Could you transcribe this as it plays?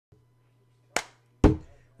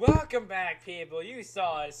Welcome back, people. You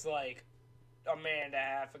saw us like a minute and a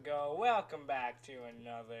half ago. Welcome back to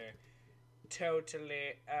another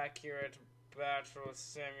totally accurate battle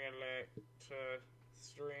simulator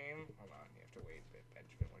stream. Hold on, you have to wait a bit,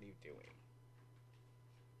 Benjamin. What are you doing?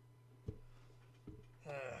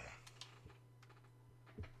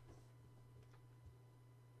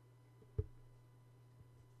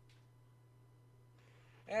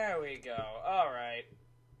 There we go. Alright.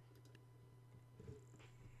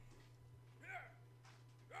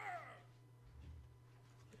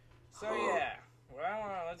 So yeah,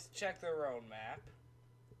 well, let's check the road map.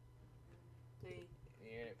 The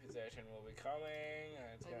unit possession will be coming.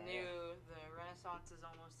 The Renaissance is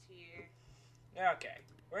almost here. Okay,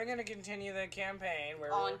 we're gonna continue the campaign.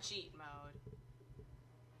 Where on cheat mode.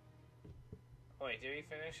 Wait, did we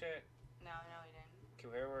finish it? No, we didn't. Okay,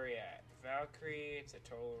 where were we at? Valkyrie, it's a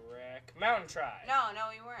total wreck. Mountain Tribe. No,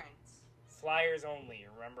 we weren't. Flyers only,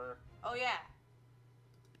 remember? Oh, yeah.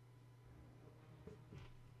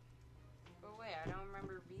 But wait, I don't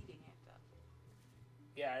remember beating it, though.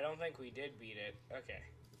 Yeah, I don't think we did beat it. Okay.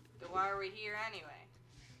 So why are we here anyway?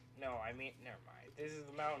 No, I mean, never mind. This is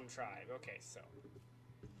the Mountain Tribe. Okay, so.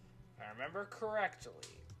 If I remember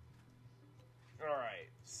correctly. Alright,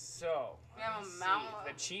 so. We have a mountain.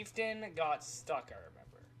 The chieftain got stuck, I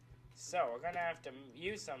remember. So, we're gonna have to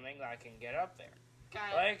use something that can get up there.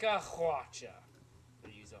 Like a hwacha.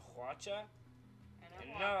 We use a hwacha.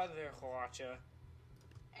 And another hwacha.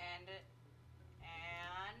 And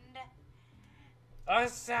a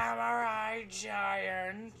samurai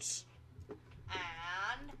giant.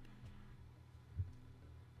 And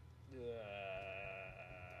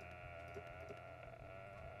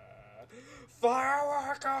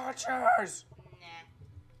firework archers. Nah.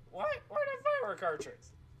 What? Why are firework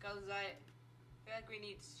archers? Because I feel like we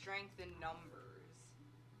need strength in numbers.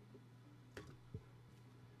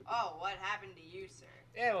 Oh, what happened to you, sir?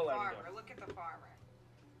 Yeah, we'll let him Farmer, go. look at the farmer.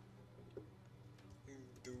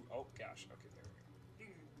 Oh gosh, okay, there we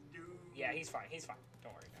go. Yeah, he's fine.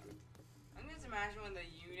 Don't worry about it. I'm just imagine when the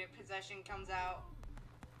unit possession comes out,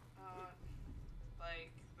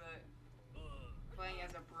 like playing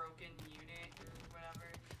as a broken unit or whatever.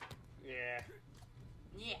 Yeah.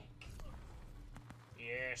 Yeah.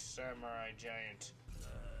 Yes, samurai giant.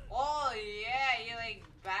 Oh yeah, you like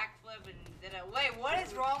backflip and did it. Wait, what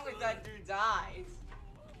is wrong with that dude's eyes?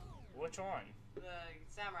 Which one? The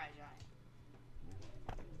samurai giant.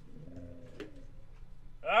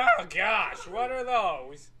 Oh gosh, what are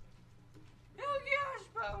those? Oh gosh,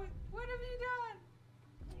 bro, what have you done?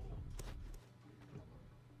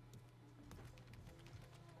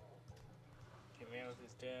 Camille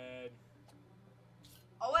is dead.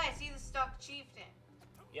 Oh wait, I see the stuck chieftain.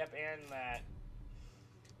 Yep,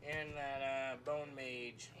 and that bone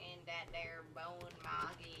mage. And that there bone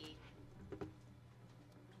moggy.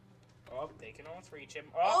 Oh, they can almost reach him.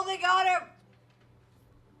 Oh, they got him!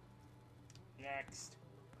 Next.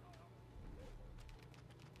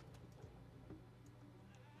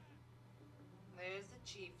 There's the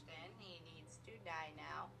chieftain. He needs to die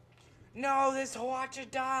now. No, this Hwacha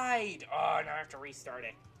died! Oh, now I have to restart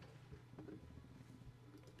it.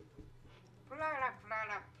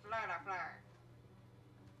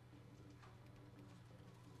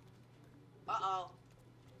 Uh-oh.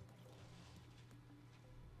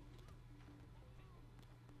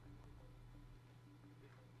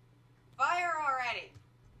 Fire already!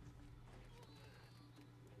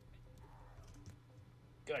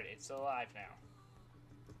 Good, it's alive now.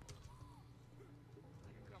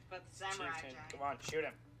 But the samurai Chieftain, giant. come on, shoot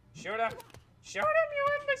him. Shoot him! Shoot him, you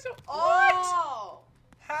imbecile! Oh!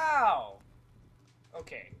 What? How?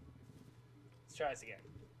 Okay. Let's try this again.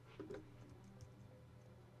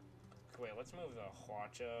 Wait, let's move the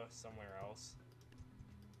Hwacha somewhere else.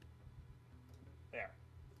 There.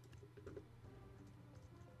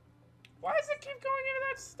 Why does it keep going into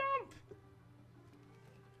that stump?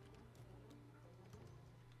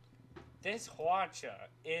 This Hwacha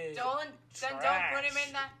is Don't put him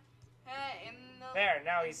in the There,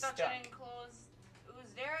 now he's such stuck. an enclosed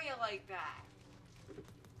area like that.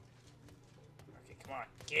 Okay, come on,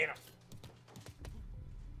 get him.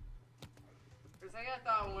 For a second I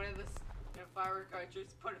thought one of the firework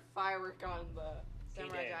archers put a firework on the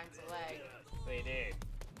samurai giant's leg. They did.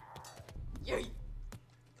 Yay!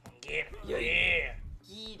 Come on, get him. Yeah. Yeah.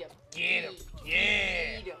 Get him. Get him.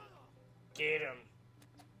 Yeah. Get him. Get him.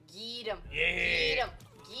 Get him. Yeah. Get him.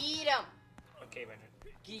 Get him. Okay, Benjamin.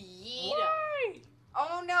 Get him. Why?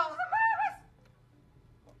 Oh no!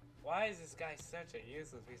 Why is this guy such a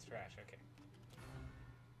useless piece of trash? Okay.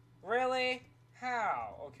 Really?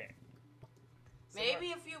 How? Okay. Maybe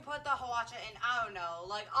if you put the Hwacha in, I don't know,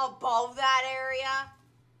 like above that area.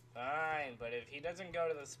 Fine, but if he doesn't go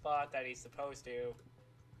to the spot that he's supposed to.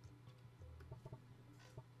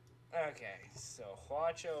 Okay, so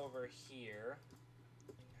Hwacha over here.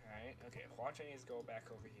 Alright, okay, Hwacha needs to go back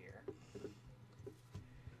over here.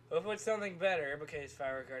 We'll put something better because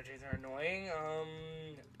firework archers are annoying.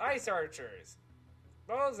 Ice archers.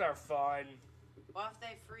 Those are fun. What if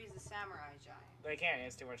they freeze the samurai giant? They can't, he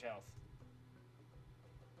has too much health.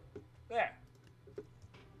 There.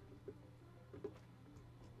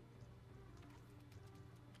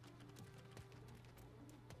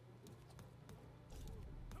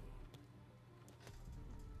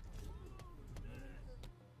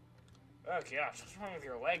 Oh gosh, what's wrong with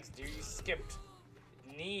your legs, dude? You skipped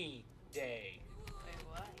knee day. Wait,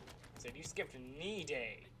 what? I said you skipped knee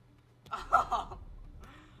day. Oh,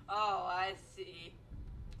 I see.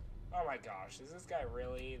 Oh my gosh, is this guy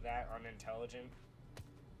really that unintelligent?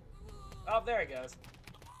 Oh, there he goes.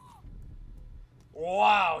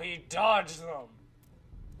 Wow, he dodged them.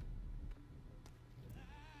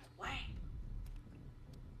 Wait.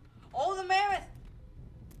 Oh, the mammoth.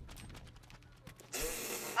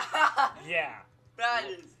 Yeah. That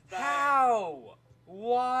is. How?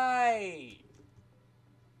 Why?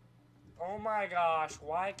 Oh my gosh,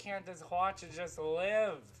 why can't this Hwacha just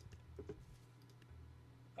live?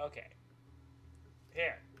 Okay.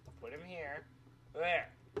 Here. Put him here. There.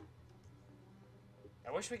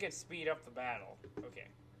 I wish we could speed up the battle. Okay.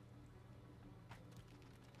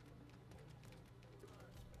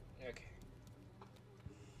 Okay.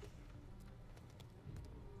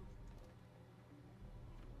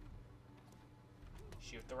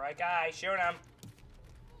 Shoot the right guy. Shoot him.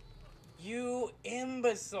 You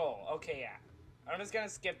imbecile. Okay, yeah. I'm just gonna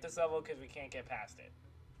skip this level because we can't get past it.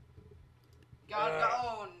 God,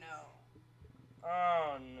 oh no.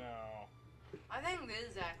 Oh no. I think this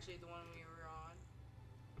is actually the one we were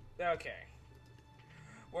on. Okay.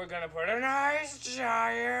 We're gonna put an ice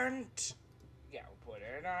giant. Yeah, we'll put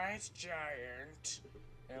an ice giant.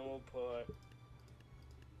 And we'll put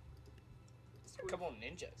a couple of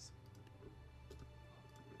ninjas.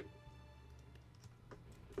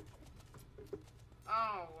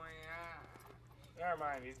 Oh yeah. Never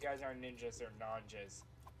mind, these guys aren't ninjas, they're nonjas.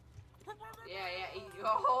 Yeah,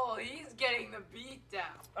 he's getting the beat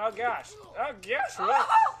down. Oh gosh. Oh gosh. What?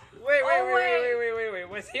 Wait.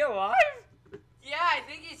 Was he alive? Yeah, I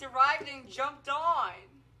think he survived and jumped on.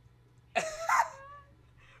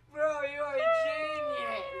 Bro, you're a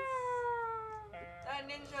genius. That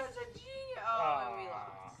ninja's a genius. Oh, and we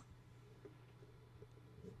lost.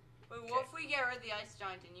 Wait, what if we get rid of the ice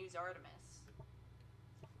giant and use Artemis?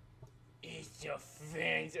 It's your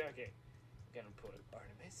fangs. Okay. I'm gonna put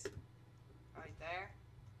Artemis. Right there.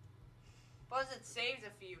 Plus it saves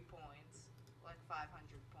a few points. Like 500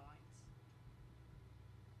 points.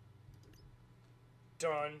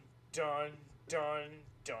 Dun, dun, dun,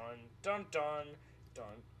 dun, dun, dun,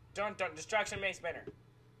 dun, dun, dun. Distraction mace spinner.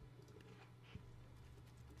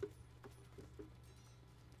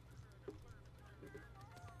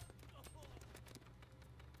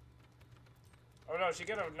 Oh no, she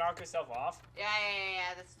gonna knock herself off?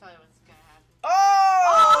 Yeah, that's totally what's gonna happen. Oh!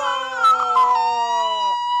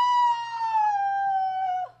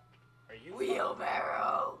 Are you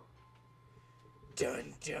wheelbarrow?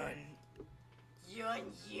 Dun dun. Yeah.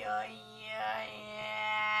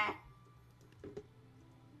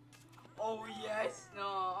 Oh yes, no.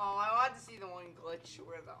 Oh, I want to see the one glitch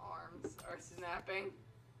where the arms are snapping.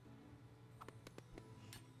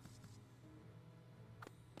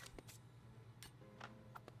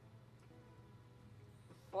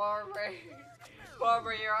 Barbara,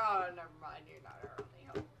 you're oh, never mind, you're not our only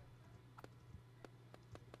hope.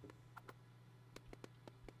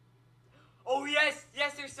 Oh yes,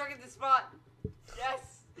 they're stuck at the spot.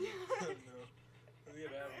 Yes. No.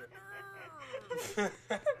 What's gonna happen?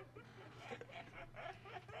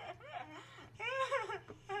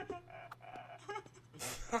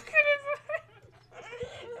 Look at his head.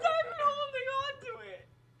 He's not even holding on to it.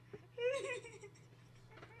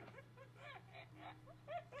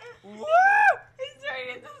 What? He's trying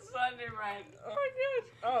to get the Slenderman. Oh my gosh.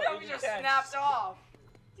 Oh, No, he just snapped off.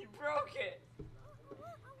 He broke it.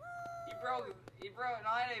 He broke,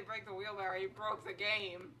 not only did he break the wheelbarrow, he broke the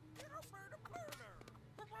game.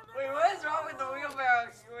 Wait, what is wrong with the wheelbarrow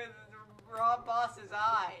with Rob Boss's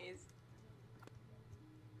eyes?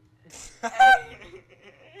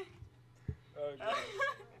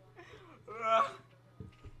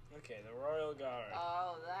 Okay, the Royal Guard.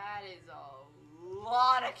 Oh, that is a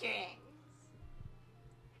lot of kings.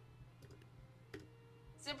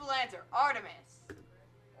 Simple answer, Artemis.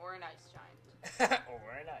 Or an ice giant.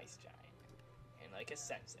 Or an ice giant. And like a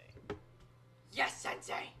sensei. Yes,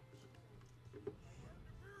 Sensei!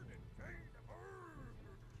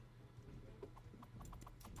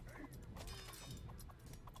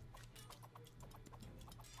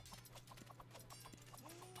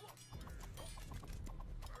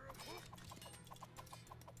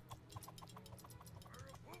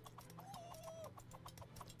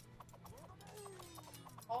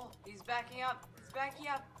 Oh, he's backing up. He's backing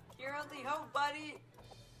up. You're only hope, buddy.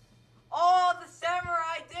 Oh, the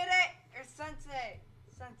samurai did it! Or Sensei.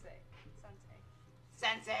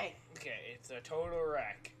 Sensei. Okay, it's a total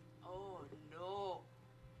wreck. Oh, no.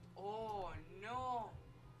 Oh, no.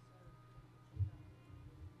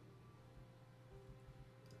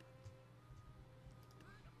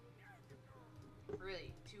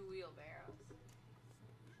 Really, 2 wheelbarrows.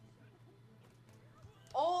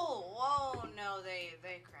 Oh, whoa, no,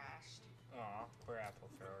 they crashed. Aw, poor apple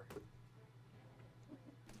thrower.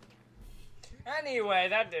 Anyway,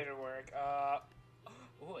 that didn't work.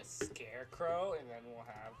 Ooh, a scarecrow, and then we'll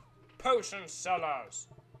have potion sellers.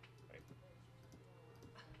 Wait.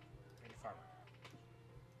 And farmer.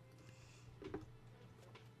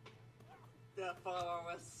 The farmer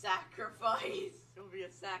was sacrificed. It will be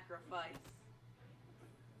a sacrifice.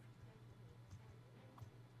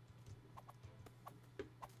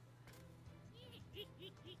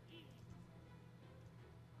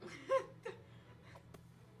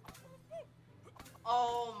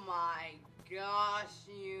 Oh my gosh,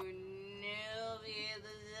 you newbie.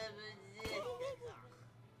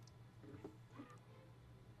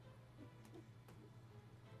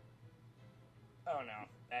 Oh no,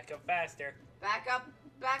 back up faster. Back up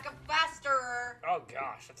faster. Oh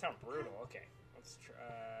gosh, that sounds brutal. Okay, let's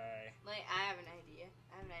try. Like, I have an idea.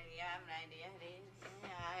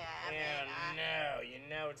 Yeah, no, you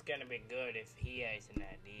know it's gonna be good if he has an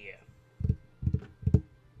idea.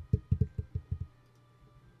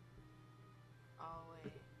 Oh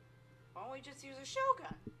wait, why don't we just use a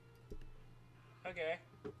shogun? Okay.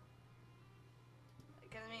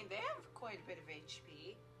 Because I mean, they have quite a bit of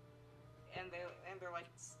HP, and they're like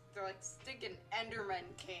stinking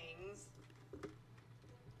Enderman kings.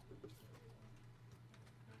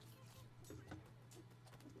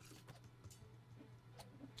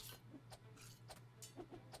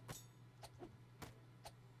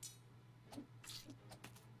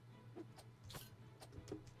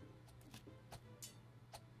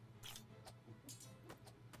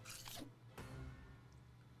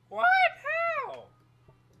 What? How?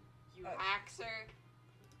 You haxer.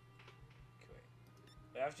 Okay,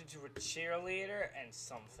 we have to do a cheerleader and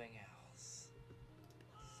something else.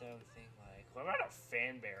 Something like, what about a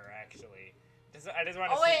fan bear? Actually, I just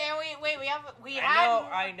want to. Oh wait, we I had. know,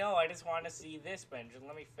 more. I know. I just want to see this, Ben. Just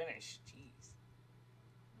let me finish. Jeez.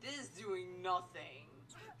 This is doing nothing.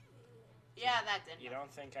 Yeah, that did. You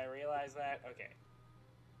don't think I realized that? Okay.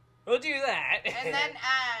 We'll do that. And then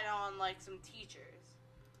add on like some teachers.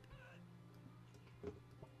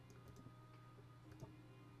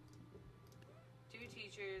 Two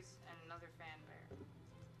teachers and another fan bear.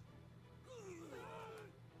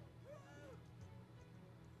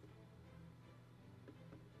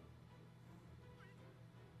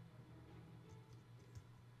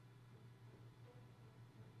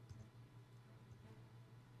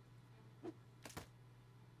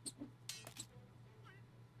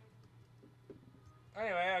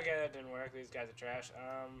 Anyway, okay, that didn't work. These guys are trash.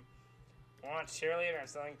 Want a cheerleader and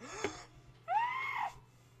something.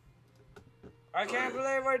 I can't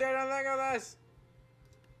believe we didn't think of this.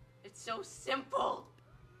 It's so simple.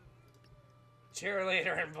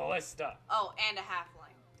 Cheerleader and ballista. Oh, and a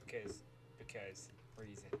halfling. Because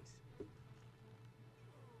reasons.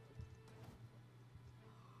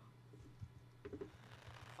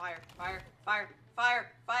 Fire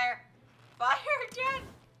again.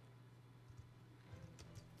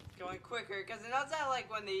 Going quicker, because it does that like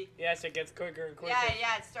when the... Yes, it gets quicker and quicker.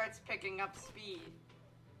 Yeah, it starts picking up speed.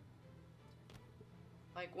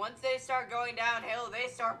 Like, once they start going downhill, they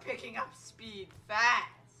start picking up speed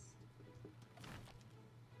fast.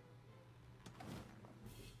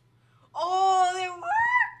 Oh, it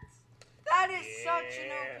worked! That is such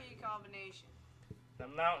an OP combination. The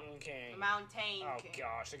Mountain King. The Mountain Oh King.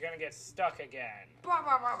 gosh, they're gonna get stuck again. Bah,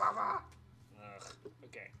 bah, bah, bah, bah. Ugh.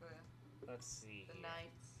 Okay. Let's see. The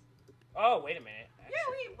knights. Oh, wait a minute. Yeah,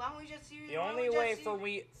 why don't we just use... The only way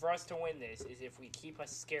for us to win this is if we keep a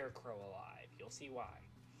scarecrow alive. You'll see why.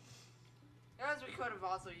 As we could have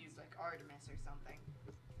also used, like, Artemis or something.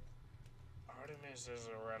 Artemis is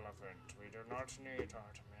irrelevant. We do not need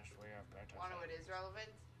Artemis. We have better Wano, it things. is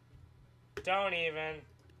relevant. Don't even.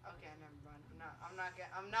 Okay, never mind.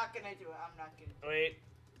 I'm not gonna do it. I'm not gonna. Wait.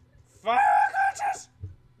 Fire launches!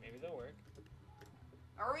 Maybe they'll work.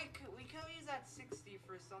 Or we could use that 60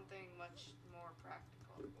 for something much more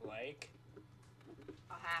practical. Like?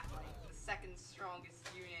 A halfling, the second strongest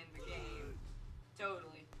unit in the game.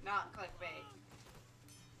 Totally, not clickbait.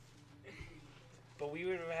 But we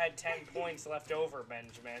would have had 10 points left over,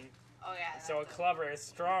 Benjamin. Oh yeah. So a clubber is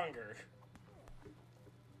stronger.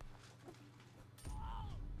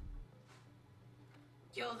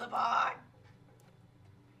 Kill the bard.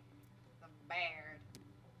 The bear.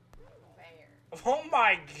 Bear. Oh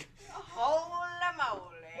my g- Holy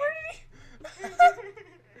moly. Where did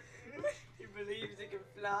He believes he can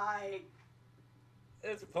fly.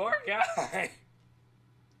 This poor guy.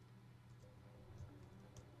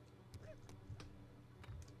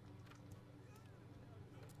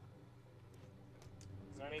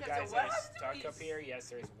 Is there any Because guys what that are happens stuck if up we- here? Yes,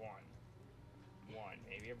 there's one.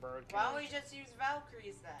 Maybe a bird can. Why don't we just use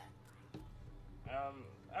Valkyries then?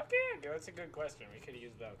 Okay, that's a good question. We could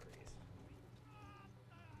use Valkyries.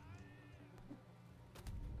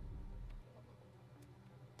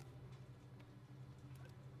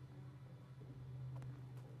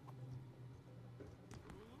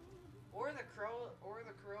 Or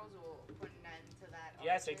the crows will put an end to that.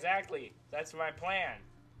 Yes, archer. exactly. That's my plan.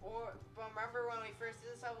 But remember when we first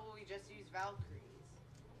did this level, we just used Valkyries.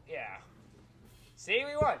 Yeah. See,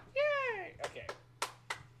 we won. Yay! Okay.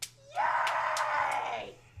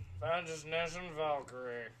 Yay! Found his nation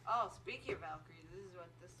Valkyrie. Oh, speaking of Valkyries, this is what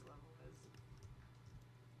this level is.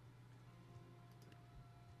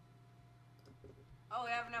 Oh,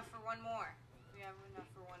 we have enough for one more. We have enough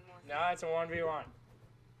for one more. No, it's a 1v1.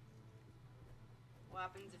 What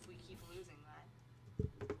happens if we keep losing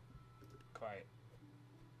that? Quiet.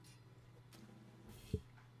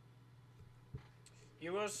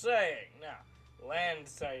 You were saying, now, land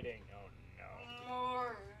sighting. Oh no.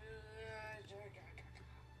 More.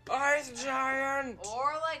 Ice giant!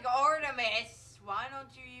 Or like Artemis. Why don't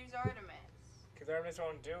you use Artemis? Because Artemis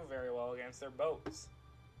won't do very well against their boats.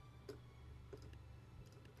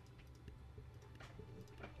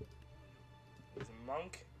 There's a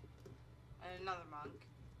monk. And another monk.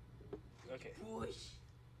 Okay. Bush.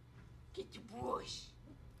 Get your bush.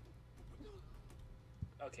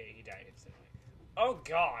 Okay, he died instantly. Oh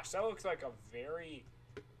gosh, that looks like a very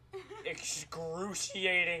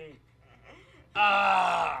excruciating.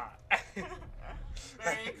 Ah!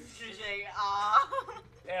 Very excruciating. Ah.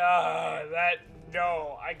 That,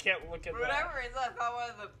 no, I can't look at For whatever reason, I thought one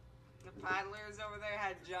of the paddlers over there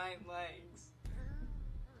had giant legs.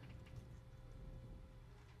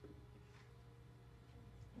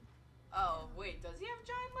 Oh, wait, does he have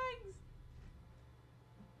giant legs?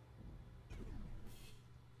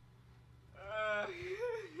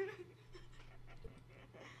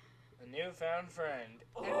 A newfound friend.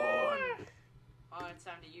 Oh, it's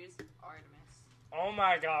time to use Artemis. Oh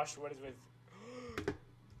my gosh, what is with...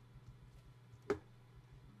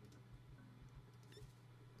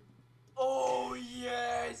 Oh,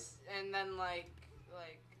 yes! And then,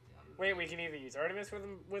 Wait, we can either use Artemis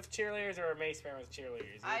with cheerleaders or a Mace Man with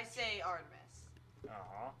cheerleaders. I say Artemis.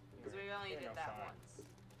 Aw. Because we only You're did no that fun. once.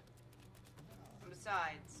 And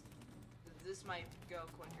besides, this might go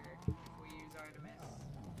quicker if we use Artemis.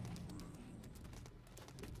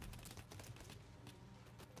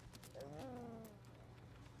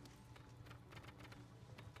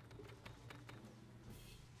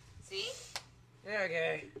 See? Yeah,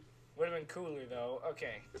 okay. Would have been cooler though.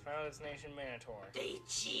 Okay, Final Destination Minotaur. They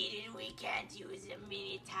cheated, we can't use a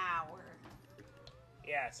mini tower.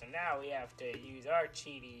 Yeah, so now we have to use our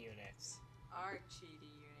cheaty units. Our cheaty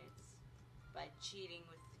units. By cheating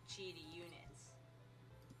with the cheaty units.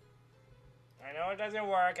 I know it doesn't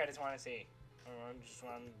work, I just want to see. I just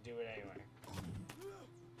want to do it anyway.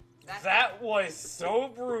 That was so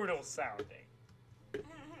brutal sounding.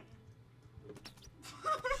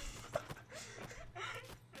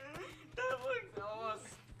 That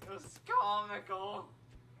looks almost comical.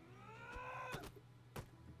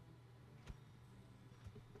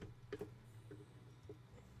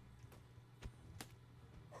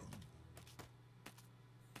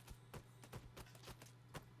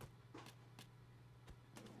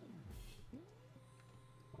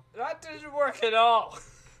 That didn't work at all.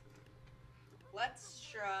 Let's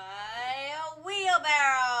try a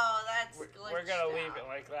wheelbarrow. That's glitched We're gonna out. leave it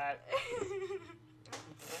like that.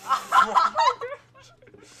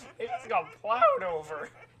 It just got plowed over.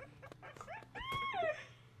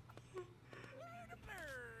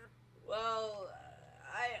 Well,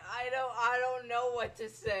 I don't know what to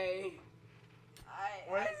say.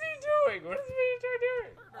 What is he doing? What is the minotaur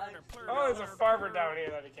doing? Oh, there's a farmer down here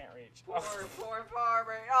that he can't reach. Poor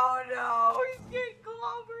farmer. Oh no, he's getting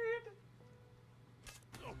clobbered.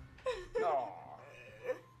 Oh.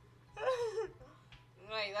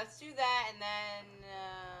 Wait, let's do that and then.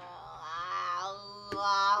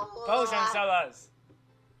 Potion sellers.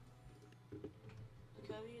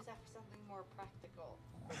 Could we use that for something more practical?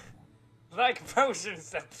 Like potion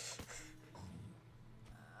sellers.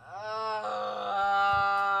 Oh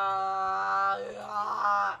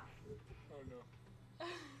no.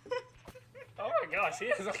 Oh my gosh, he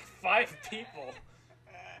has like 5 people.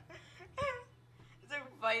 It's like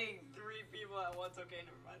fighting 3 people at once. Okay,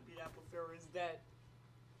 never mind. The apple thrower is dead.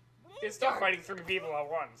 He's still fighting 3 people at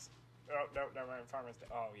once. Oh, no, never mind. Farmer's dead.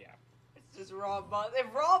 Oh, yeah. It's just Raw Boss.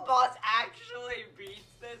 If Raw Boss actually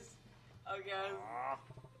beats this, okay.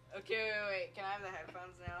 Okay, wait. Can I have the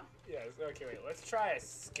headphones now? Yes, okay, wait. Let's try a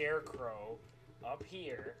scarecrow up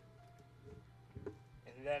here.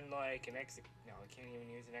 And then, like, no, I can't even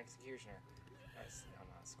use an executioner. No,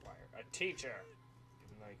 not a squire. A teacher.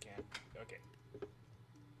 Even though I can't. Okay.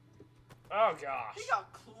 Oh, gosh. He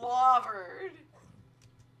got clobbered.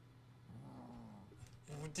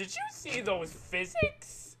 Did you see those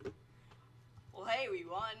physics? Well, hey, we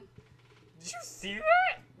won. Did you see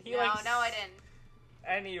that? No, I didn't.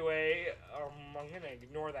 Anyway, I'm gonna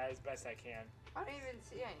ignore that as best I can. I don't even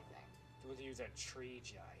see anything. We'll use a tree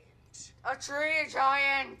giant. A tree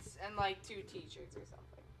giant! And like 2 teachers or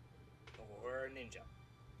something. Or a ninja.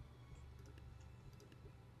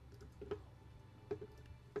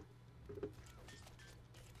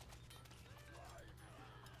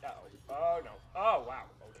 Oh no. Oh wow.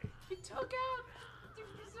 Okay. He took out the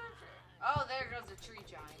berserker. Oh, there goes the tree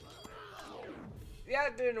giant. Yeah,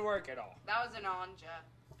 it didn't work at all. That was an Anja.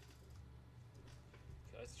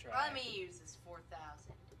 Let's try. Let me use this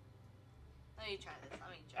 4,000. Let me try this.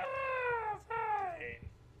 Ah, fine.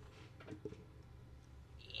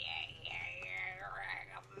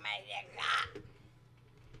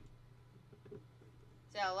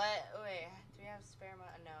 So wait, do we have spare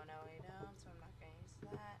money? No, we don't, so I'm not gonna use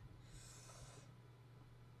that.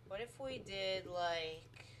 What if we did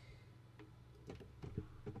like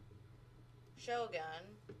Shogun?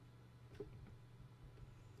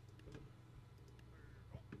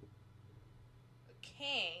 A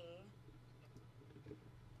king.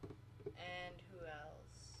 And who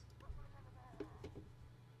else?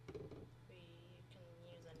 We can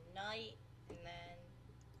use a knight and then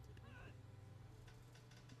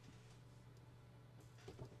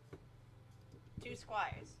two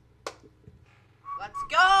squires. Let's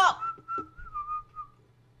go!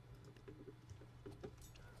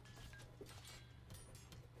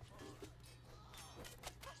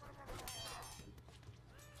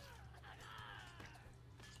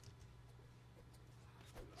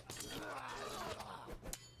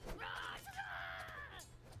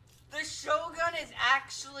 The Shogun is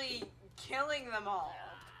actually killing them all.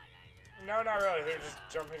 No, not really. They're just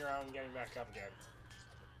jumping around and getting back up again.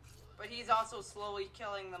 But he's also slowly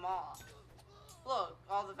killing them all. Look,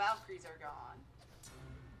 all the Valkyries are gone.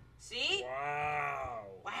 See? Wow.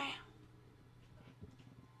 Wow.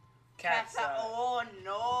 Cat's Oh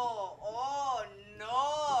no. Oh no.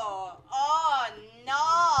 Oh no.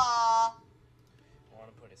 I want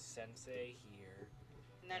to put a sensei here.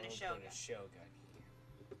 And then a we'll Shogun. Put a shogun here.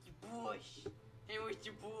 Your bush. Hey, where's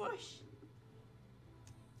your bush?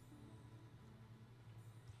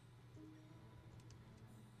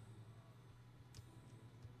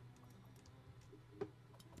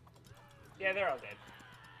 Yeah, they're all dead.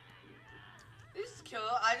 This is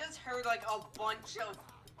killer. I just heard like a bunch of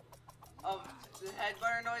the head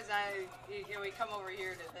butter noise. Can we come over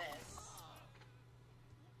here to this?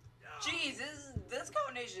 Jeez, this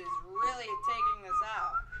combination is really taking this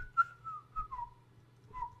out.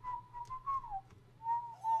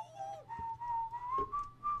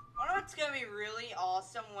 I wonder what's gonna be really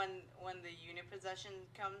awesome when the unit possession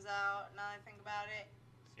comes out. Now that I think about it.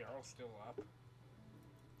 Is Jarl still up?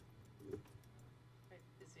 Wait,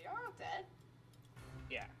 is the Jarl dead?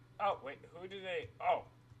 Yeah. Oh wait, who did they? Oh,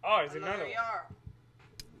 there's another one. Jarl.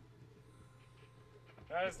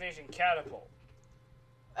 Destination catapult.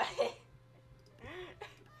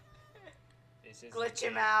 This is Glitch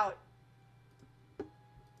him out.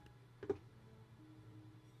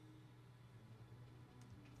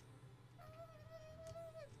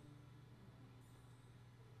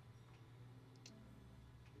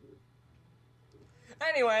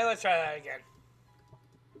 Anyway, let's try that again.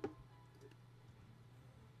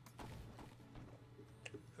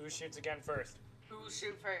 Who shoots again first? Who will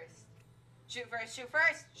shoot first? Shoot first, shoot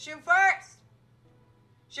first, shoot first!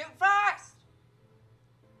 Shoot first!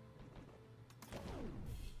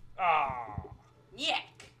 Ah.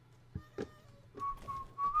 Yuck.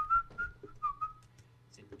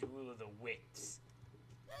 It's a duel of the wits.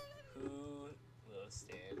 Who will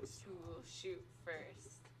stand? Who will shoot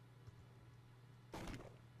first?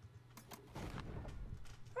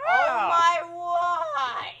 Oh my,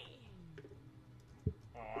 why?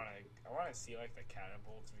 I wanna see like the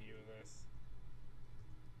catapult view of this.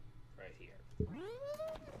 Right here.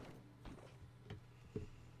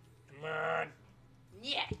 Come on.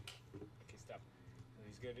 Yuck. Okay, stop.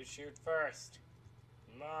 Who's gonna shoot first?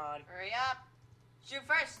 Come on. Hurry up. Shoot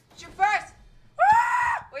first. Shoot first.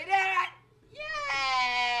 Ah! We did it.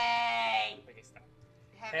 Yay. Okay, stop.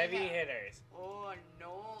 Heavy hitters. Oh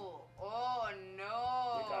no. Oh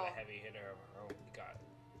no. We got a heavy hitter of our own. We got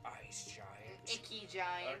ice giant. Icky A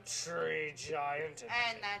giant. tree giant.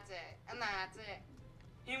 And that's it. And that's it.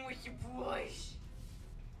 In with your boys.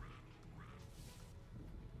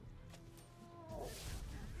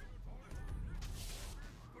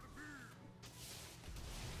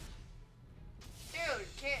 Dude,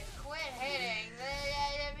 quit hitting.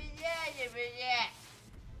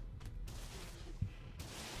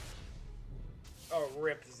 Oh,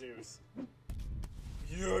 rip Zeus.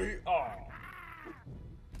 Yay! Oh.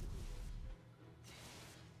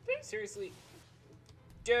 Dude, seriously?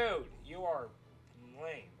 Dude, you are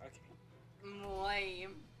lame. Okay.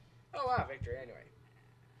 Lame. Oh wow, victory anyway.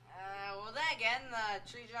 Well then again, the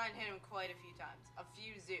tree giant hit him quite a few times. A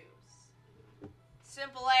few Zeus.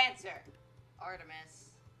 Simple answer.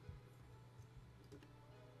 Artemis.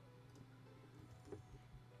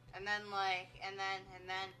 And then and then.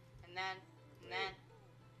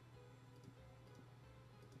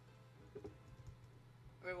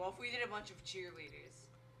 Wait, what if we did a bunch of cheerleaders?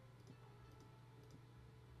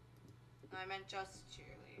 I meant just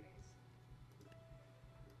cheerleaders.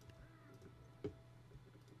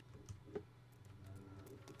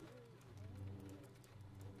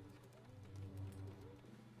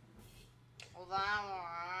 Well, that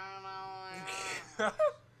one.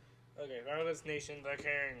 Okay, now this nation, the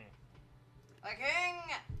king. The king!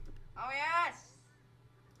 Oh, yes!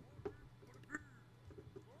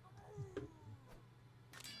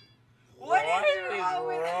 What is wrong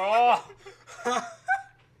with wrong?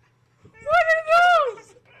 What are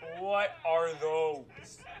those? What are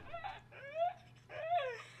those?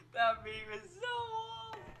 That meme is so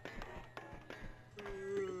old.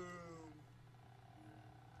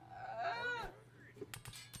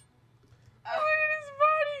 Look at his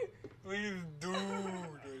body. Look at his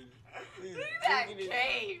dude. Look at that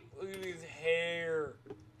cave. Look at his hair.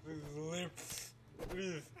 Look at his lips. Look at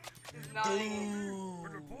his Nothing.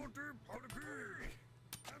 dude.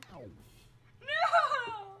 No!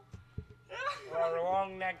 Our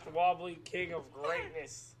long-necked, wobbly king of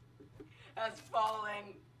greatness. Has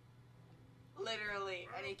fallen. Literally.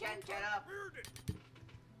 And he can't get up.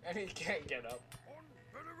 And he can't get up.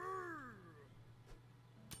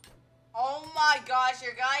 Oh my gosh,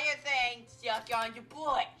 you got your thing stuck on your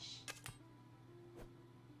bush.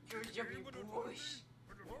 Your bush.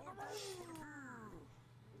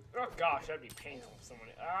 Oh gosh, that'd be painful if someone.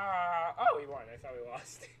 Oh, we won. I thought we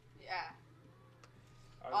lost. Yeah.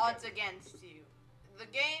 Okay. Odds against you.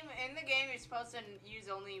 In the game, you're supposed to use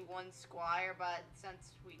only one squire, but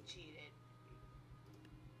since we cheated.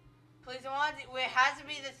 Please, it has to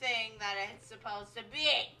be the thing that it's supposed to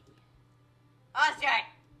be. Okay.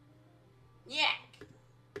 Yuck.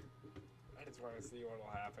 I just want to see what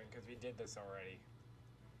will happen because we did this already.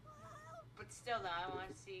 But still, though, I want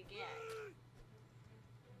to see again.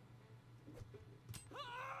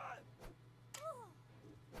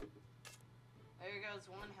 There goes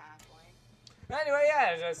one halfway. Anyway,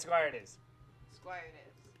 yeah, that's square it is. Squire it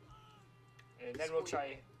is. And then we'll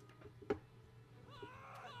try.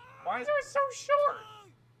 Why is ours so short?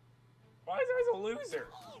 Why is ours a loser?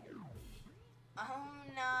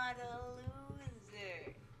 I'm not a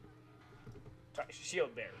loser. Try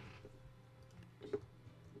shield bear.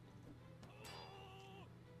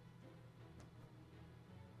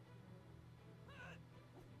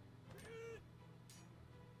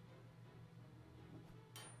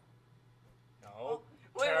 No.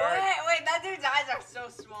 Wait, that dude's eyes are so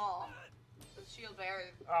small. The shield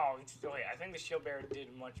bear. Oh, wait, I think the shield bear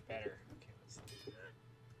did much better. Okay, let's see.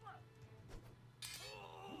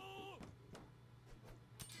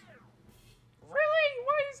 Really?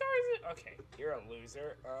 Why is ours? Okay, you're a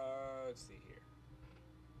loser. Let's see here.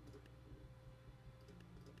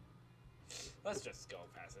 Let's just go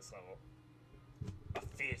past this level. A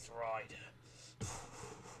fierce rider.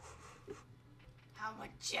 How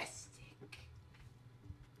majestic.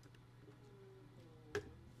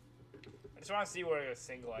 I just want to see what a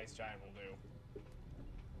single ice giant will do.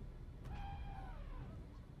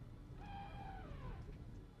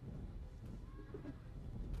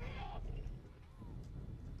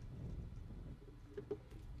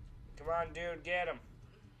 Come on, dude, get him.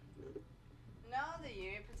 No, the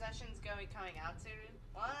unit possession's gonna be coming out soon.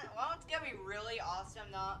 Well, it's gonna be really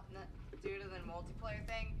awesome, not due to the multiplayer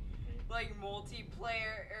thing. Like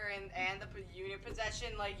multiplayer and the unit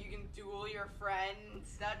possession, like you can duel your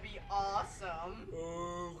friends. That'd be awesome.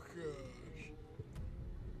 Oh gosh.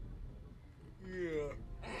 Yeah.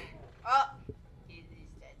 Oh, he's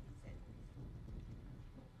dead.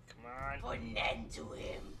 Come on. Put an end to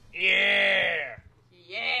him. Yeah.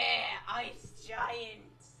 Yeah, ice giant.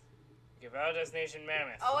 Give out destination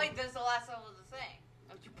mammoth. Oh wait, there's the last level of the thing.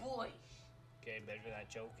 Of your boy. Okay, better that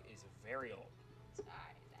joke is very old.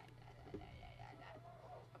 My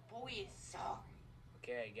boy is sorry.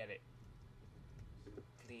 Okay, I get it.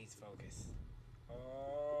 Please focus.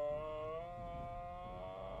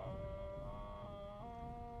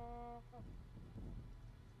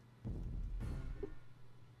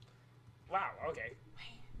 Wow, okay.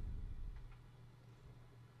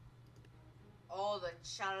 Oh, the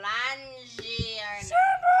challenge.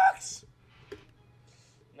 Sandbox!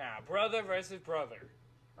 Now, brother versus brother.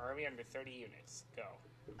 Army under 30 units. Go.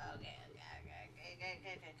 Okay.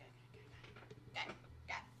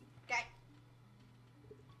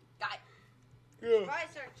 Yeah. If I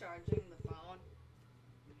start charging the phone,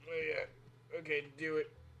 Oh, yeah. Okay, do it.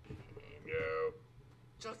 Go.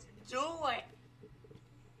 just do it.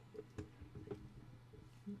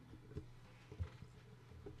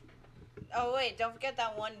 Oh wait, don't forget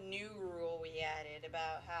that one new rule we added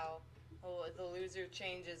about how the loser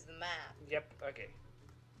changes the map. Yep, okay.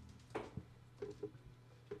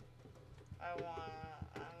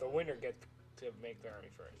 The winner gets to make the army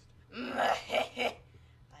first. I have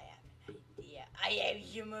an idea. I have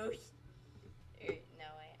your most... No,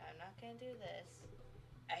 wait, I'm not gonna do this.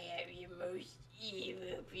 I have your most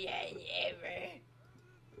evil plan ever.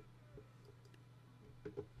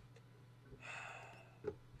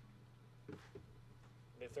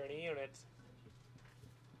 The 30 units.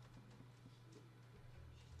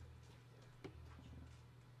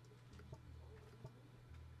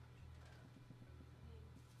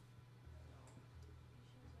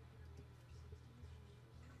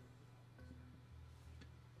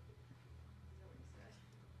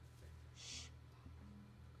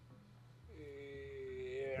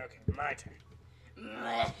 Yeah, okay, my turn.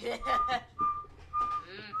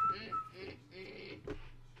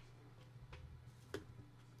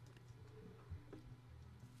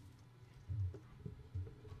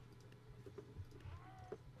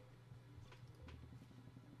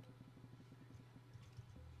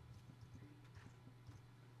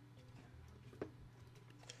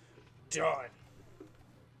 Done.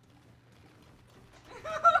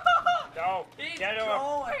 No, He's get to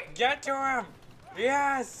going. him. Get to him.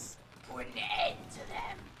 Yes. Put an end to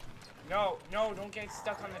them. No, don't get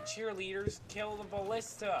stuck on the cheerleaders. Kill the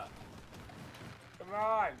ballista. Come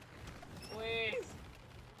on. Please.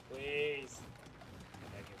 Please.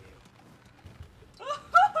 Beg of you.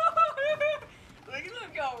 Look at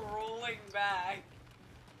them go rolling back.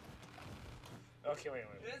 Okay, wait.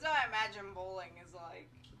 This is how I imagine bowling is like.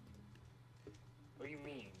 What do you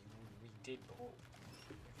mean? We did bowl.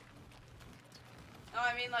 No,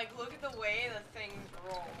 I mean like look at the way the things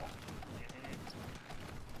roll.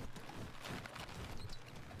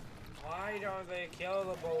 Why don't they kill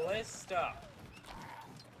the ballista?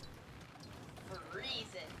 For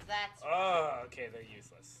reasons, that's Oh, okay, they're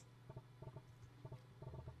useless.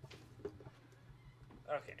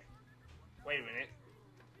 Okay. Wait a minute.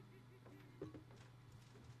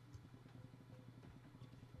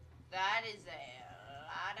 That is a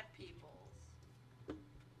lot of peoples.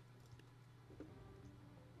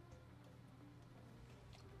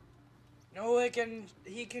 No,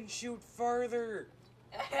 he can shoot further.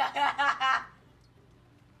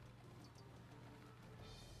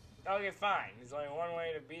 Okay, fine. There's only one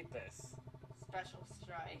way to beat this. Special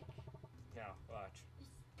strike. No, watch.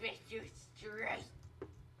 Special strike.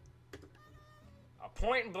 A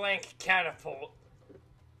point blank catapult.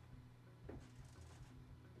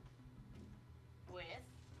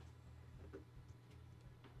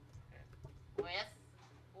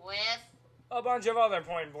 With. A bunch of other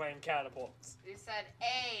point blank catapults. You said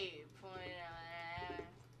a point.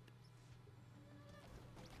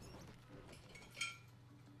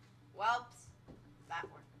 Whelps. That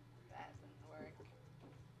worked. That didn't work.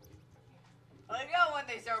 I like how when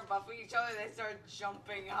they start buffing each other, they start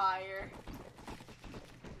jumping higher.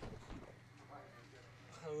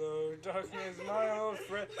 Hello, darkness, my old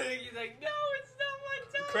friend. He's like, no, it's not my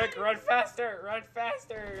time. Quick, run faster,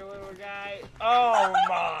 little guy. Oh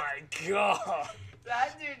my god.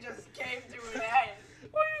 That dude just came to an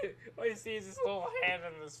end. What All you see is his little hand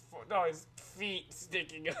and his foot. No, his feet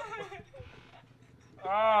sticking up.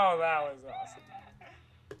 Oh, that was awesome.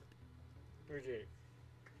 Okay.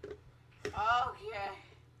 Okay.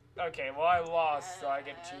 Okay, well I lost, so I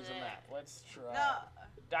get to choose a map. Let's try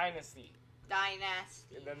Dynasty.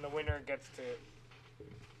 Dynasty. And then the winner gets to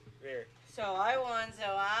there. So I won, so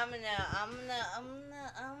I'm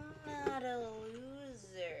not a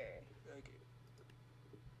loser. Okay.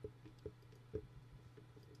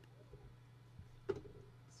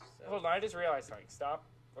 So, Hold on, I just realized something. Stop.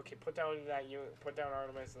 Okay, put down that unit. Put down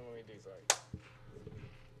Artemis, and let me do something.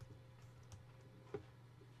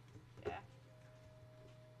 yeah.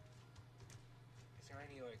 Is there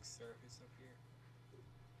any like surface up here?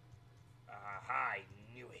 Aha! I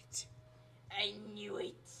knew it. I knew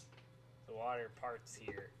it. The water part's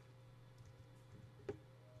here.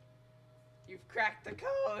 You've cracked the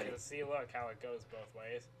code. You'll see. Look how it goes both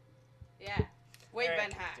ways. Yeah. Wait, All right,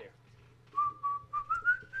 Ben Hack. do.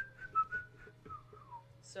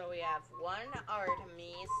 So we have one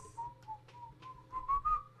Artemis.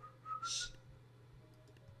 Shh.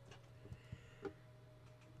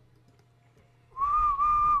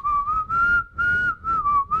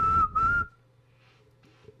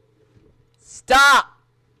 Stop!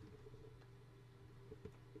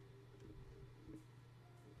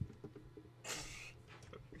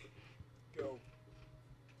 Go.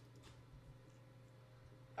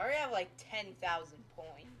 I already have like 10,000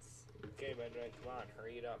 points. Okay, Benjamin, come on,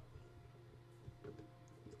 hurry it up.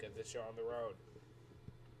 Let's get this show on the road.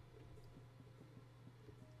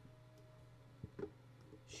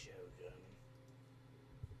 Shogun.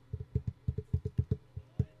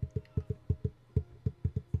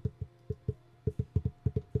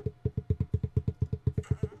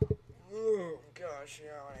 Oh gosh,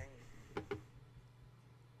 yawning.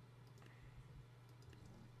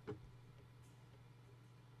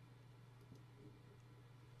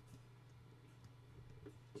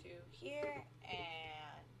 To here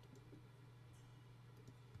and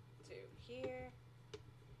to here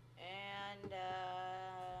and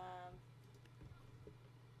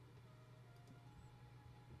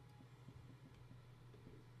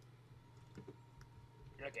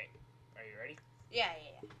Okay, are you ready? yeah.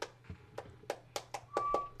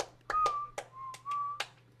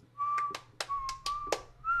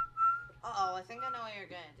 Uh-oh, I think I know what you're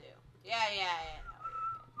gonna do. Yeah, I know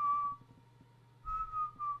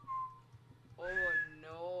what you're gonna do. Oh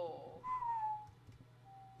no.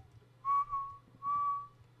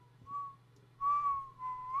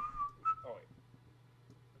 Oh wait.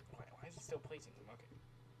 Why is it still placing them? Okay.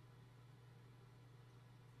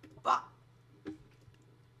 Bah!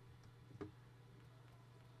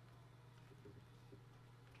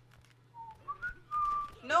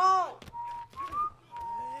 No!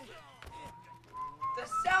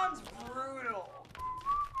 This sounds brutal.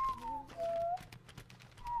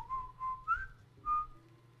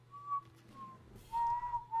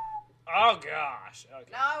 Oh gosh.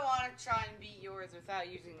 Okay. Now I want to try and beat yours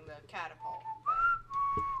without using the catapult.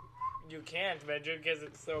 You can't, Benjamin, because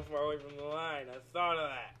it's so far away from the line. I thought of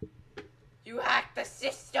that. You hacked the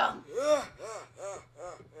system.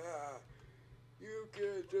 You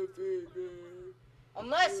can't defeat me.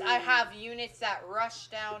 Unless I have units that rush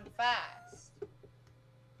down fast.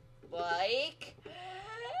 Like...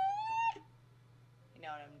 You know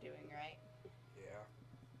what I'm doing, right? Yeah.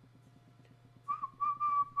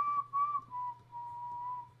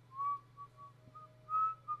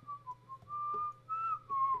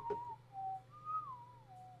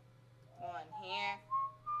 One here.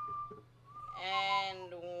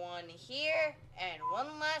 And one here. And one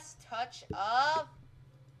last touch of...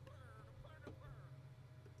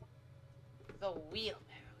 the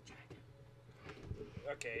wheelbarrow dragon.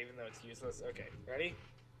 Okay, even though it's useless. Okay, ready?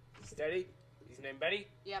 Steady? He's named Betty?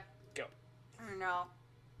 Yep. Go. No.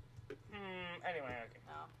 Anyway, okay.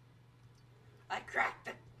 No. I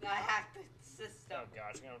hacked the system. Oh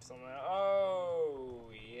gosh, I'm gonna something.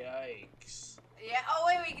 Oh, yikes. Yeah, oh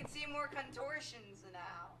wait, we can see more contortions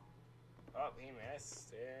now. Oh, he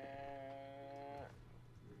missed.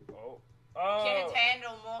 Oh. Can't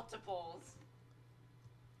handle multiples.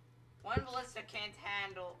 One ballista can't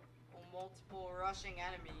handle multiple rushing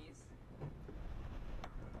enemies.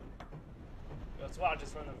 Let's watch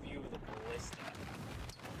this from the view of the ballista.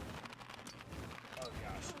 Oh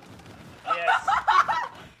gosh. Yes.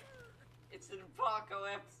 It's an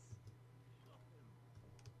apocalypse.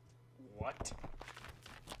 What?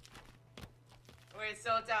 Wait,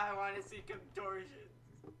 so down. I want to see contortions.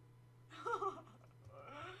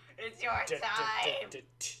 It's your time.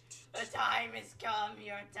 The time has come.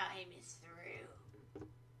 Your time is through.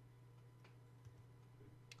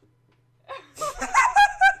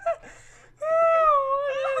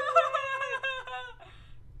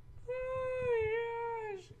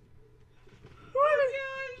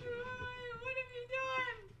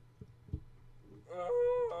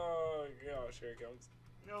 gosh, here it comes.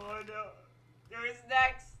 No. Who's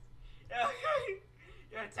next?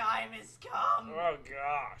 Your time has come. Oh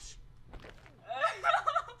gosh.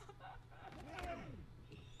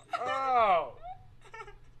 Oh.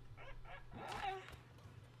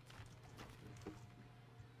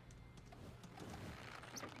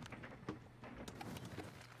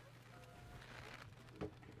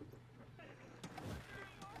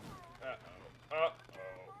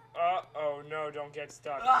 Uh-oh, no, don't get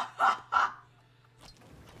stuck.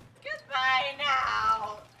 Goodbye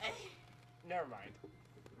now. Never mind.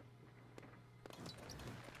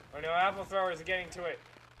 Oh no, apple throwers are getting to it.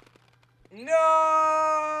 No!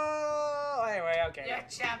 Anyway, okay. Your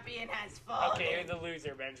champion has fallen. Okay, you're the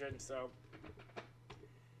loser, Benjamin, so.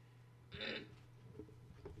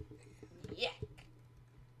 Yuck.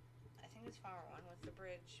 I think it's Farmer 1 with the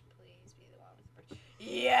bridge. Please be the one with the bridge.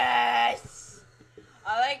 Yes!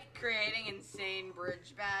 I like creating insane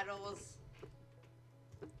bridge battles.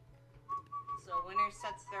 So winner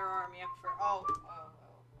sets their army up for... Oh.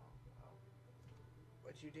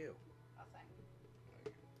 What'd you do? Nothing.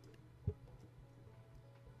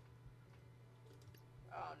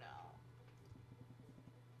 Oh no.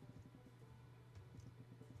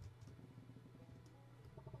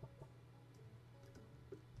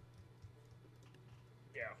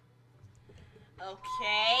 Yeah.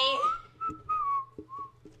 Okay.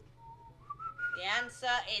 The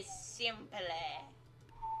answer is simple.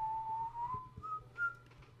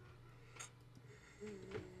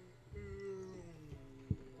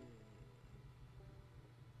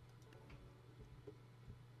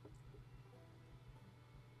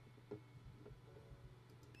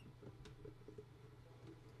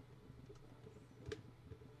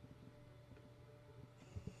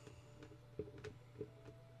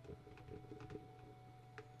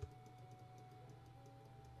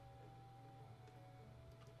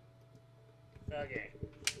 Okay.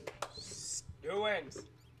 Who wins?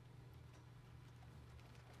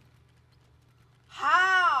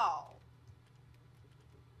 How?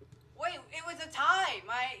 Wait, it was a tie.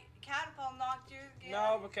 My catapult knocked you.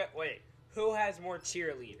 No, because wait, who has more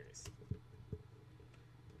cheerleaders?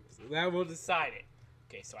 So that will decide it.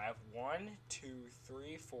 Okay, so I have 1, 2,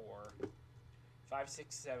 3, 4, 5,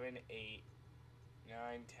 6, 7, 8,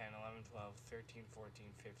 9, 10, 11, 12, 13,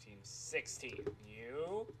 14, 15, 16.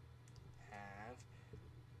 You have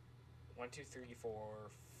 1, 2, 3,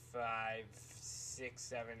 4, 5, 6,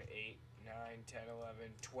 7, 8, 9, 10,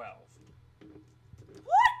 11, 12.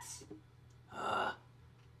 What?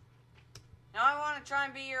 Now I want to try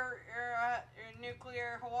and be your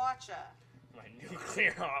nuclear Hawacha. My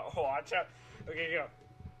nuclear watcha. Okay, go.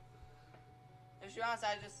 To be honest,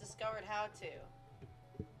 I just discovered how to.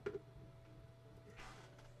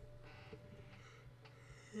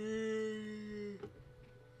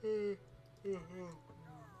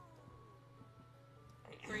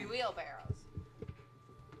 Three wheelbarrows.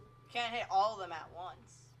 Can't hit all of them at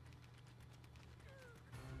once.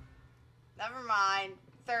 Never mind.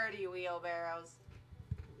 30 wheelbarrows.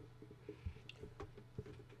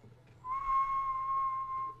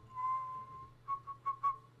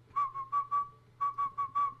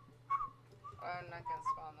 I'm not gonna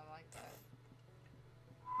spawn them like that.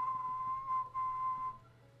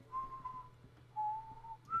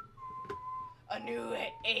 A new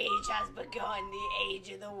age has begun. The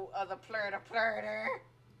age of the plurter.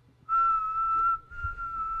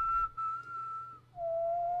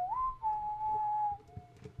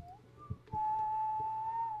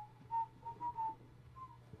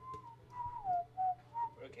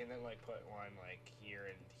 Okay, and then like put one like here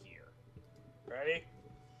and here. Ready?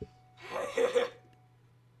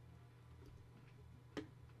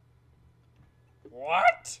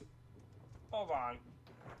 What? Hold on.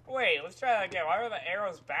 Wait, let's try that again. Why are the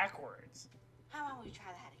arrows backwards? How about we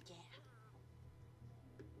try that again?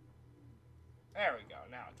 There we go.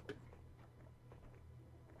 Now it's working.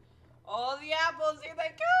 All the apples, here they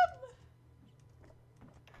come!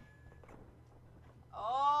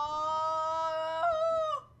 Oh!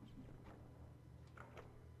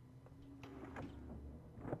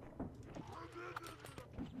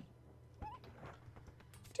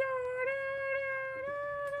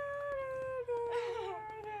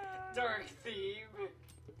 Dark theme.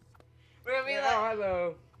 We'll be Oh, like,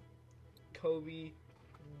 hello. Kobe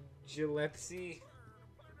Gillespie.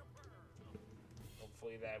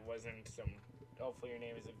 Hopefully that wasn't some... Hopefully your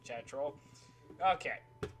name is a chat troll. Okay.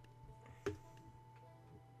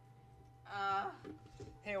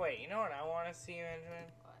 Hey, wait. You know what I want to see,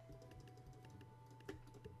 Benjamin?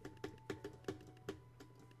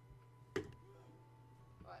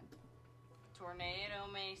 What? Tornado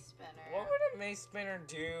Mace Spinner. What would a mace spinner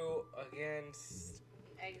do against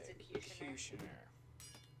Executioner?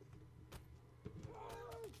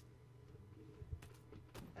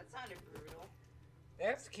 That sounded brutal. The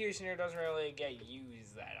executioner doesn't really get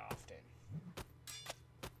used that often.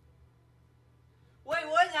 Wait,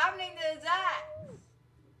 what's happening to his axe?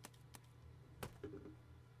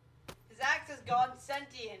 His axe has gone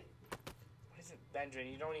sentient. What is it, Benjamin?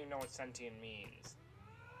 You don't even know what sentient means.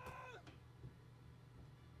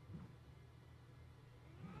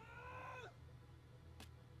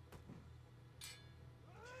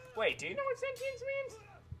 Wait, do you know what sentience means?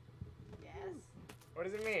 Yes. What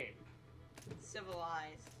does it mean?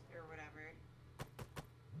 Civilized, or whatever.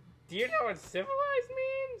 Do you know what civilized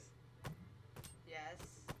means?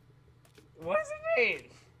 Yes. What does it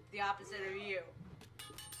mean? The opposite of you.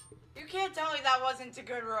 You can't tell me that wasn't a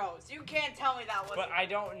good rose. You can't tell me that wasn't. But I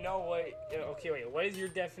don't know what... Okay, wait. What is your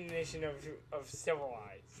definition of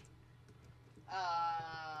civilized?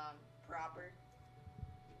 Proper.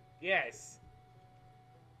 Yes.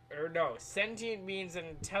 Or no, sentient means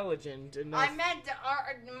intelligent enough. I meant,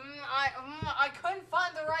 I couldn't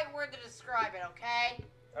find the right word to describe it, okay?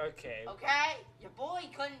 Okay. Okay? Your boy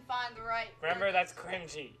couldn't find the right Remember, word that's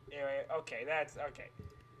cringy. Anyway, okay, that's, okay.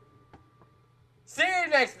 See you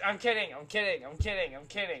next... I'm kidding.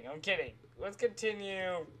 Let's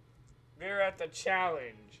continue. We're at the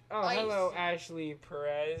challenge. Oh, hello, Ashley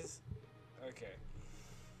Perez. Okay.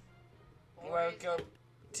 Welcome.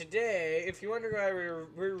 Today, if you wonder why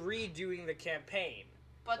we're redoing the campaign.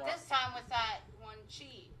 But this time with that one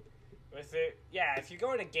cheat. With it, yeah, if you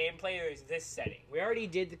go into gameplay, there's this setting. We already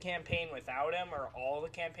did the campaign without him, or all the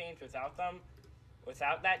campaigns without them,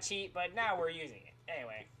 without that cheat, but now we're using it.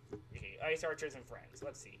 Anyway, okay, Ice Archers and Friends.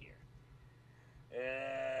 Let's see here.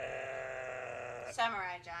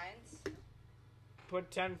 Samurai Giants. Put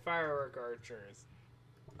 10 Firework Archers.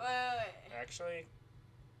 Wait. Actually...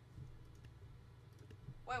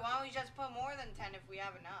 Wait, why don't we just put more than 10 if we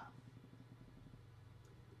have enough?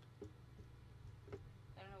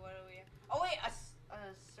 I don't know, what do we have? Oh wait, a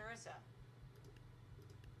Sarissa.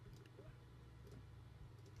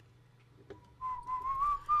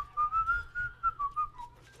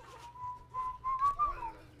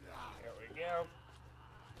 There we go.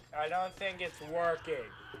 I don't think it's working.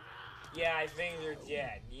 Yeah, I think they're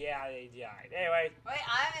dead. Yeah, they died. Anyway. Wait,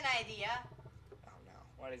 I have an idea. Oh no,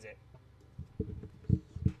 what is it?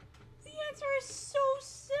 The answer is so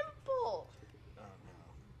simple. Oh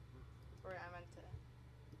no. Where I meant to.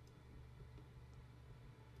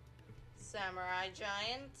 Samurai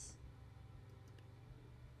Giant.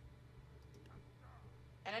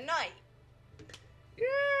 And a knight.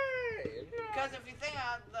 Yay! Because if you think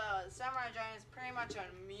about it, the Samurai Giant is pretty much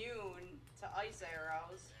immune to ice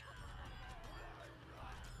arrows.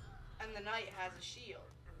 And the knight has a shield.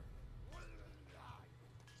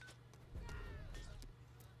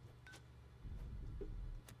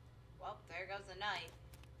 Well, there goes the knight.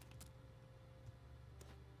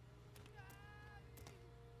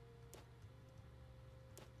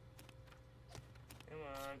 Come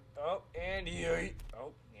on. Oh, and yeet.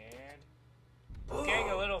 Oh, and... I'm getting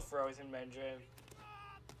a little frozen, Benjamin.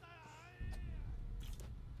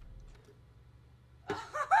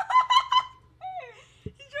 He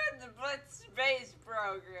tried the Blitz space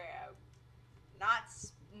program.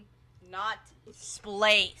 Not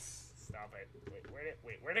splace. Stop it.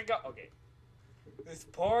 Where'd it go? Okay. This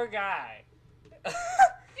poor guy.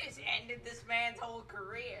 Just ended this man's whole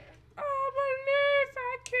career. I believe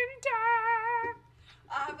I can die.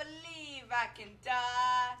 I believe I can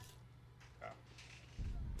die.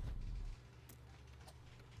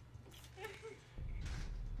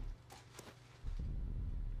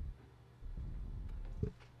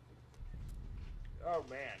 Oh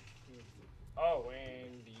man. Oh,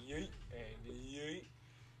 and yeet, and yeet.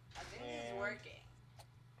 I think this is working.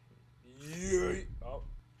 Yeet. Oh.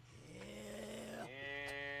 Yeah.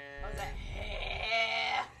 And... What was that?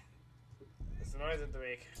 Yeah. It's the noise of the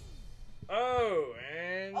week. Oh,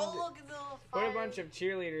 and... Oh, look at the little fire. Put a bunch of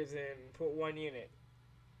cheerleaders in. Put one unit.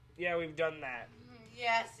 Yeah, we've done that.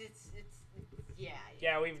 Yes, it's yeah.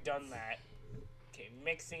 Yeah, we've done that. Okay,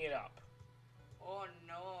 mixing it up. Oh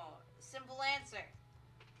no. Simple answer.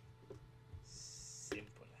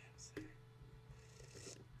 Simple answer.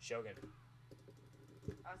 Shogun.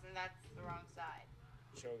 Oh, so that's the wrong side.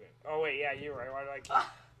 Shogun. Oh wait, yeah, you're right. Why did I keep...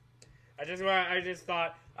 I just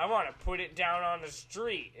thought I want to put it down on the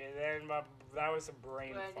street, and then that was a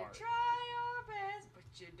brain But fart. you try your best, but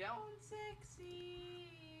you don't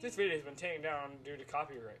succeed. This video has been taken down due to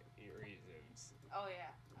copyright reasons. Oh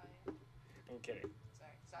yeah. I'm kidding.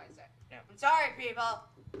 Sorry. Yeah. I'm sorry, people.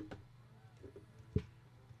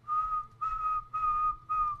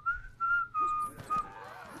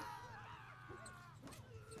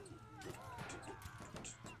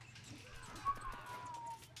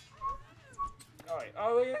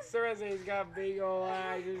 look at Cereza. He's got big old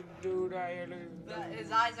eyes. This dude right here.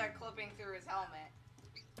 His eyes are clipping through his helmet.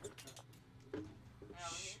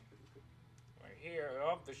 Right here.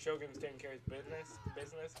 Oh, the Shogun's taking care of his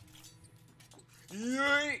business.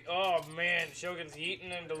 Yeet! Oh man, Shogun's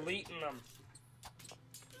eating and deleting them.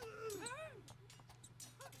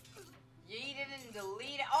 Yeet it and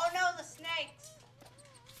delete it. Oh no, the snakes!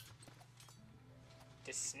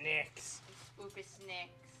 The snakes. Spoopy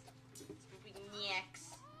snakes. Spoopy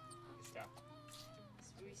necks. Stop.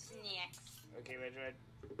 Spoopy snakes. Okay, Red.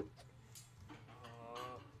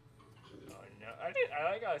 Oh no. I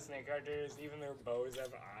like how snake archers, even their bows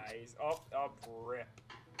have eyes. Oh, rip.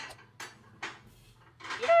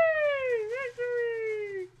 Yay!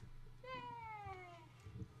 Victory! Yay!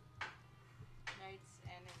 Knights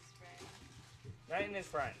and his friends. Knight and his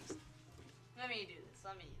friends. Let me do this.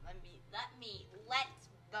 Let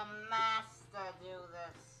the master do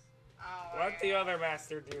this. Oh, Let the other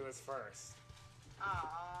master do this first.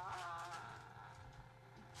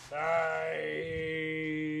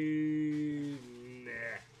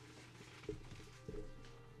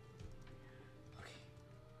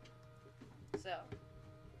 So,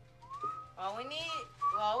 all we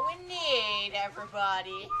need,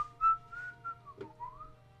 everybody.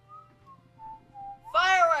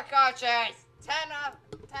 Firework archers! 10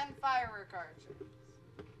 firework archers.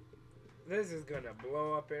 This is gonna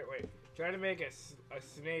blow up it. Wait, try to make a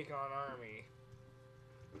snake on army.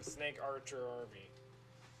 A snake archer army.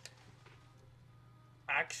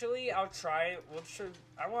 Actually, I'll try it.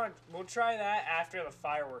 We'll try that after the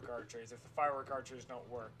firework archers. If the firework archers don't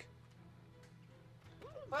work.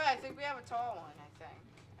 But I think we have a tall one. I think.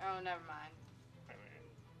 Oh, never mind.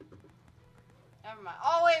 Never mind.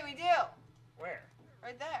 Oh wait, we do. Where?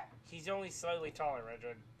 Right there. He's only slightly taller,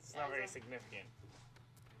 Redwood. It's not very significant.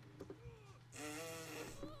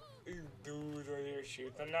 Dude, right here.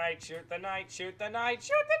 Shoot the knight, shoot the knight, shoot the knight,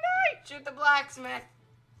 shoot the knight! Shoot the blacksmith.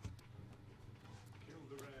 Kill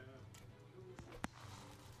the rat.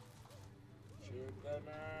 Shoot the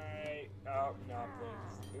knight. Oh, no,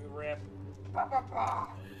 please. Do the rip.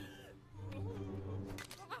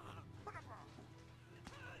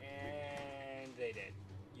 And they did.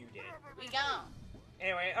 You did. We go.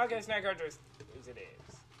 Anyway, I'll get snack archers as it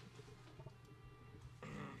is.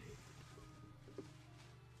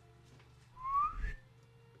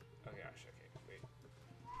 Oh gosh, okay, wait.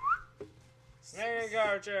 Snake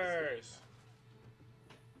archers!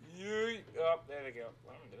 Yeet! Oh, there they go.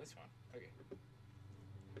 Well, I'm gonna do this one. Okay.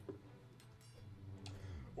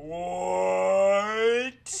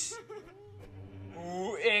 What?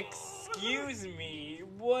 Ooh, excuse me?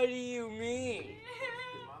 What do you mean? Did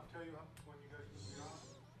Mom tell you when you guys can get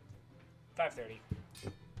off? 5:30.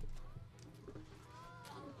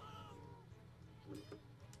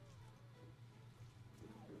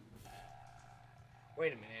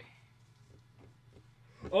 Wait a minute.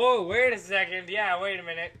 Oh, wait a second. Yeah, wait a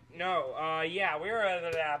minute. No, yeah, we're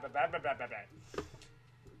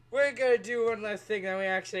gonna do one less thing, then we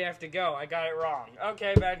actually have to go. I got it wrong.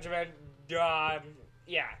 Okay, Benjamin. Yeah.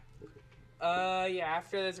 Yeah,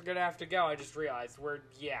 after this we're gonna have to go. I just realized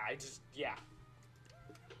yeah.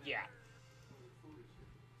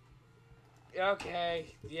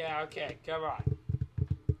 Okay, yeah, okay, come on.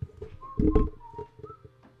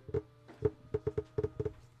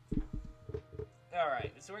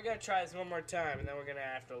 Alright, so we're gonna try this one more time, and then we're gonna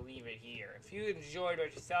have to leave it here. If you enjoyed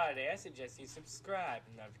what you saw today, I suggest you subscribe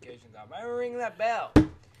and notifications on. Ring that bell,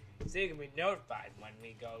 so you can be notified when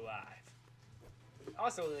we go live.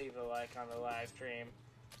 Also leave a like on the live stream,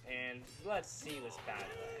 and let's see this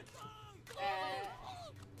battle end.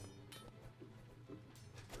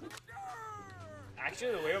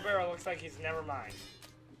 Actually, the wheelbarrow looks like he's never mind.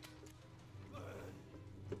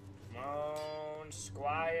 Come on,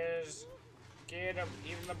 squires. Get him,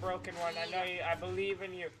 even the broken one. I know you. I believe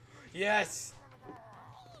in you. Yes.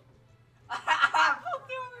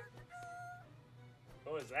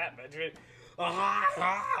 What was that, Benjamin?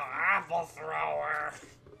 Apple thrower.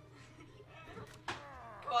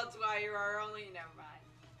 That's why you are only. Never mind.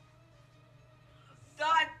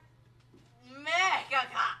 The mega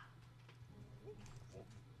cop.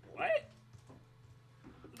 What?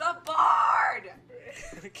 The bard.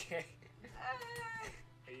 Okay.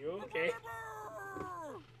 Are you okay?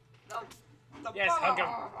 The Yes, bard. hug him.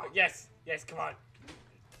 Yes, come on.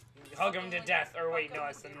 Hug him to death. Or wait, no,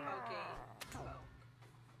 it's the...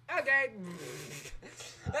 Okay.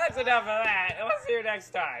 That's enough of that. We'll see you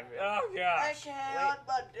next time. Oh, gosh.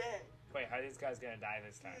 Wait, how are these guys gonna die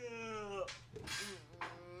this time?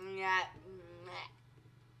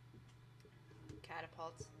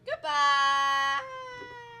 Catapults. Goodbye.